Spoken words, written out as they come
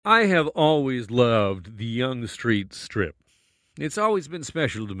I have always loved the Young Street Strip. It's always been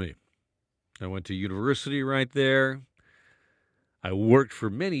special to me. I went to university right there. I worked for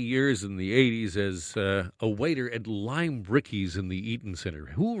many years in the 80s as a waiter at Lime Ricky's in the Eaton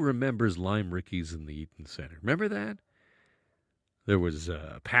Center. Who remembers Lime Ricky's in the Eaton Center? Remember that? There was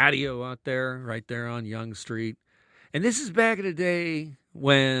a patio out there, right there on Young Street. And this is back in the day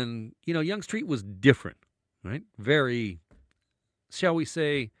when, Young Street was different, right? Very, shall we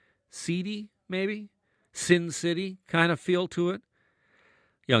say, seedy, maybe? Sin City kind of feel to it.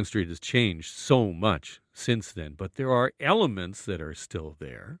 Young Street has changed so much since then, but there are elements that are still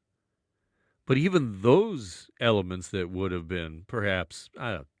there. But even those elements that would have been perhaps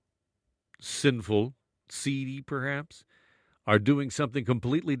sinful, seedy perhaps, are doing something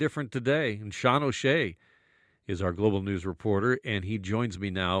completely different today. And Sean O'Shea is our global news reporter, and he joins me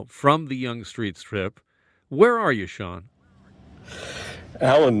now from the Young Street Strip. Where are you, Sean?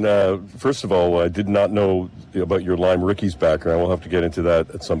 Alan, first of all, I did not know about your Lime Ricky's background. We'll have to get into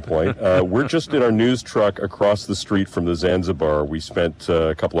that at some point. We're just in our news truck across the street from the Zanzibar. We spent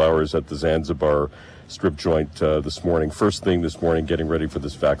a couple hours at the Zanzibar strip joint this morning. First thing this morning, getting ready for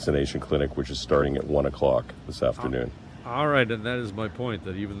this vaccination clinic, which is starting at 1 o'clock this afternoon. All right, and that is my point,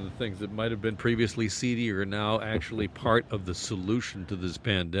 that even the things that might have been previously seedy are now actually part of the solution to this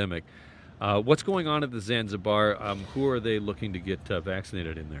pandemic. What's going on at the Zanzibar? Who are they looking to get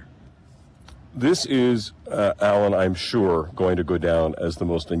vaccinated in there? This is, Alan, I'm sure, going to go down as the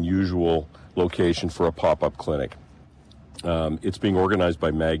most unusual location for a pop-up clinic. It's being organized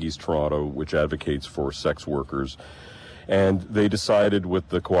by Maggie's Toronto, which advocates for sex workers. And they decided, with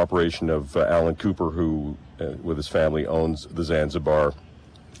the cooperation of Alan Cooper, who, with his family, owns the Zanzibar,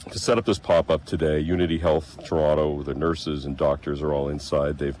 to set up this pop-up today. Unity Health Toronto, the nurses and doctors are all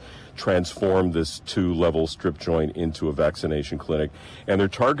inside. They've transformed this 2-level strip joint into a vaccination clinic, and they're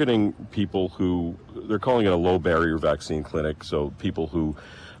targeting people who, they're calling it a low-barrier vaccine clinic, so people who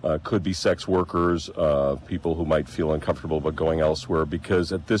could be sex workers, people who might feel uncomfortable about going elsewhere,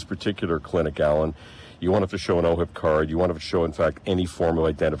 because at this particular clinic, Alan, you want to have to show an OHIP card. You want to have to show, in fact, any form of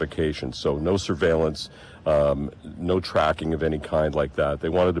identification. So no surveillance, no tracking of any kind like that. They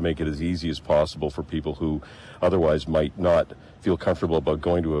wanted to make it as easy as possible for people who otherwise might not feel comfortable about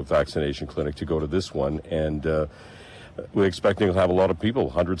going to a vaccination clinic to go to this one. And we're expecting to have a lot of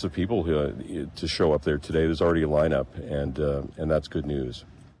people, hundreds of people to show up there today. There's already a lineup, and that's good news.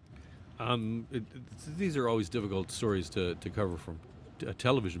 These are always difficult stories to cover from a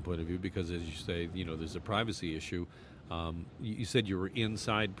television point of view, because, as you say, there's a privacy issue. You said you were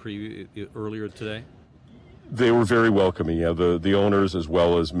inside earlier today? They were very welcoming. Yeah, the owners, as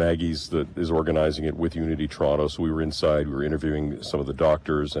well as Maggie's that is organizing it with Unity Toronto. So we were inside. We were interviewing some of the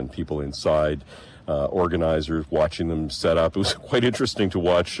doctors and people inside, organizers, watching them set up. It was quite interesting to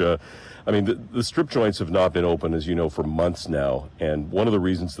watch. The strip joints have not been open, as you know, for months now. And one of the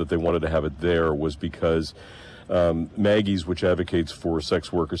reasons that they wanted to have it there was because Maggie's, which advocates for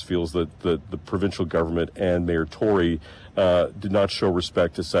sex workers, feels that the provincial government and Mayor Tory did not show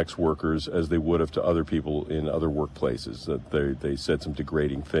respect to sex workers as they would have to other people in other workplaces. That they said some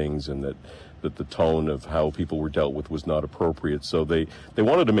degrading things, and that the tone of how people were dealt with was not appropriate. So they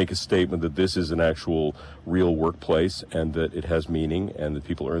wanted to make a statement that this is an actual real workplace, and that it has meaning, and that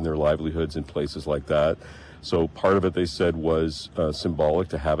people earn their livelihoods in places like that. So part of it, they said, was symbolic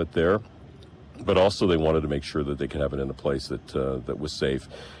to have it there. But also they wanted to make sure that they could have it in a place that was safe.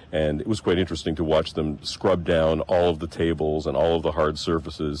 And it was quite interesting to watch them scrub down all of the tables and all of the hard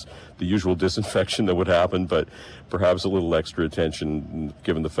surfaces, the usual disinfection that would happen, but perhaps a little extra attention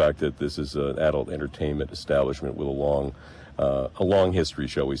given the fact that this is an adult entertainment establishment with a long history,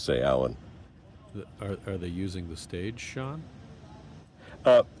 shall we say, Alan. Are they using the stage, Sean?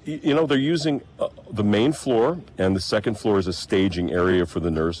 They're using the main floor, and the second floor is a staging area for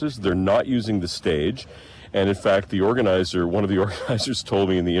the nurses. They're not using the stage. And in fact, one of the organizers told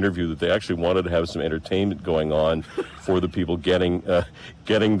me in the interview that they actually wanted to have some entertainment going on for the people getting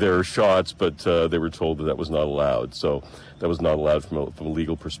their shots, but they were told that was not allowed. So that was not allowed from a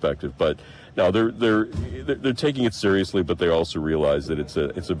legal perspective. But now they're taking it seriously, but they also realize that it's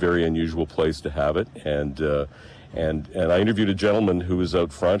a very unusual place to have it. And I interviewed a gentleman who was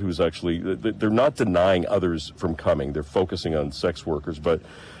out front who's actually, they're not denying others from coming. They're focusing on sex workers, but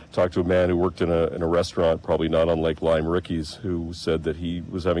talked to a man who worked in a restaurant, probably not unlike Lime Ricky's, who said that he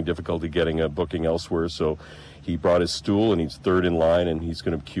was having difficulty getting a booking elsewhere. So he brought his stool, and he's third in line, and he's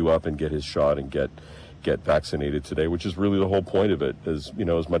going to queue up and get his shot and get vaccinated today, which is really the whole point of it. As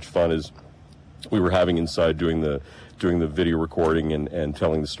much fun as we were having inside doing the video recording and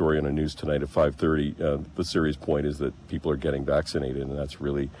telling the story on the news tonight at 5:30. The serious point is that people are getting vaccinated, and that's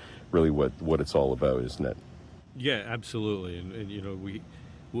really what it's all about, isn't it? Yeah, absolutely. And you know,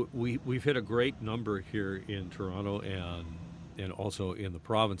 we've hit a great number here in Toronto and also in the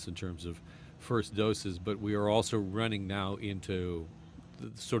province in terms of first doses, but we are also running now into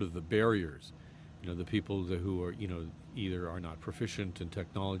sort of the barriers. You know, the people who are, you know, either are not proficient in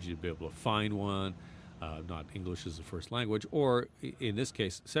technology to be able to find one, not English as a first language, or in this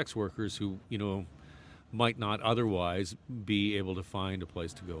case, sex workers who, you know, might not otherwise be able to find a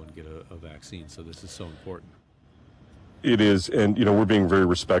place to go and get a vaccine. So this is so important. It is, and you know, we're being very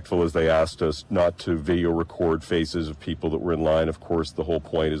respectful as they asked us not to video record faces of people that were in line. Of course, the whole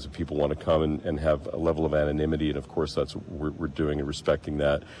point is that people want to come and have a level of anonymity, and of course that's what we're doing and respecting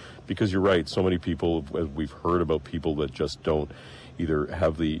that. Because you're right, so many people, we've heard about people that just don't either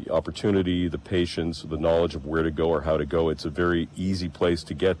have the opportunity, the patience, the knowledge of where to go or how to go. It's a very easy place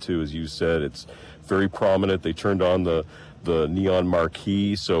to get to, as you said. It's very prominent. They turned on the neon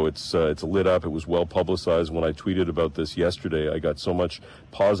marquee, so it's lit up. It was well publicized. When I tweeted about this yesterday, I got so much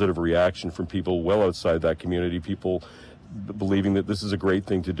positive reaction from people well outside that community, people believing that this is a great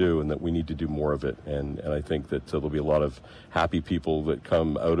thing to do and that we need to do more of it. And I think that there'll be a lot of happy people that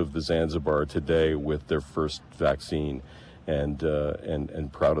come out of the Zanzibar today with their first vaccine and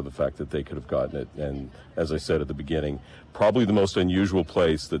proud of the fact that they could have gotten it. And as I said at the beginning, probably the most unusual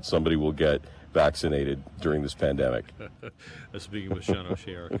place that somebody will get vaccinated during this pandemic. Speaking with Sean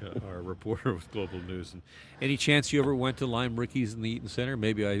O'Shea, our reporter with Global News. And any chance you ever went to Lime Ricky's in the Eaton Centre?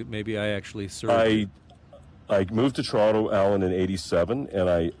 Maybe I actually served. I moved to Toronto, Alan, in '87, and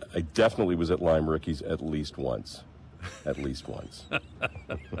I definitely was at Lime Ricky's at least once. At least once.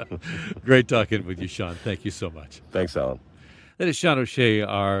 Great talking with you, Sean. Thank you so much. Thanks, Alan. That is Sean O'Shea,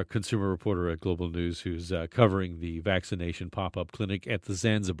 our consumer reporter at Global News, who's covering the vaccination pop-up clinic at the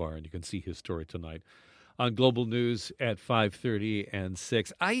Zanzibar, and you can see his story tonight on Global News at 5:30 and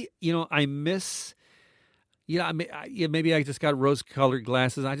 6. I miss, maybe I just got rose-colored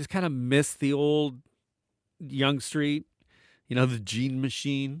glasses. I just kind of miss the old Yonge Street, the Gene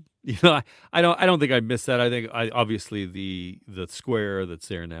Machine. I don't think I miss that. I think obviously the square that's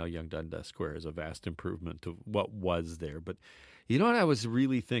there now, Yonge Dundas Square, is a vast improvement to what was there. But you know what I was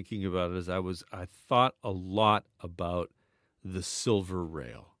really thinking about is I thought a lot about the Silver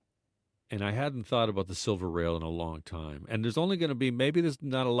Rail. And I hadn't thought about the Silver Rail in a long time. And there's only going to be, maybe there's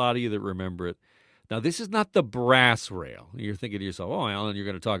not a lot of you that remember it. Now, this is not the brass rail. You're thinking to yourself, oh, Alan, you're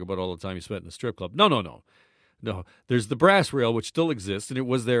going to talk about all the time you spent in the strip club. No. No, there's the brass rail, which still exists, and it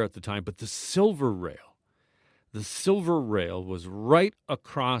was there at the time. But the Silver Rail was right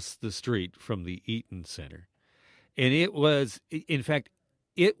across the street from the Eaton Centre. And it was, in fact,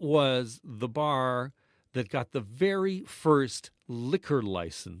 it was the bar that got the very first liquor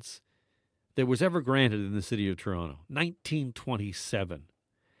license that was ever granted in the city of Toronto, 1927.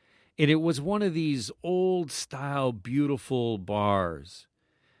 And it was one of these old-style, beautiful bars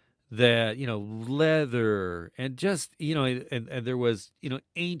that, leather and just, and there was,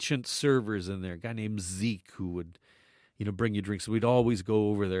 ancient servers in there, a guy named Zeke who would, bring you drinks. We'd always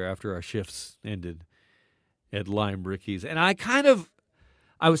go over there after our shifts ended at Lime Ricky's. And I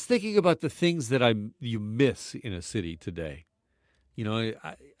was thinking about the things that you miss in a city today.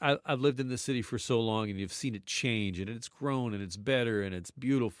 I've lived in the city for so long, and you've seen it change, and it's grown, and it's better, and it's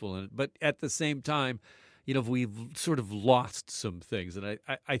beautiful. But at the same time, we've sort of lost some things. And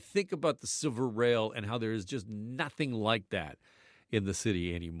I think about the Silver Rail and how there is just nothing like that in the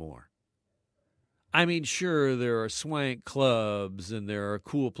city anymore. I mean, sure, there are swank clubs and there are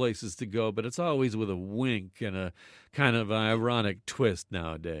cool places to go, but it's always with a wink and a kind of ironic twist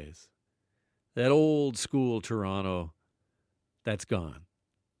nowadays. That old school Toronto, that's gone.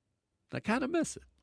 I kind of miss it.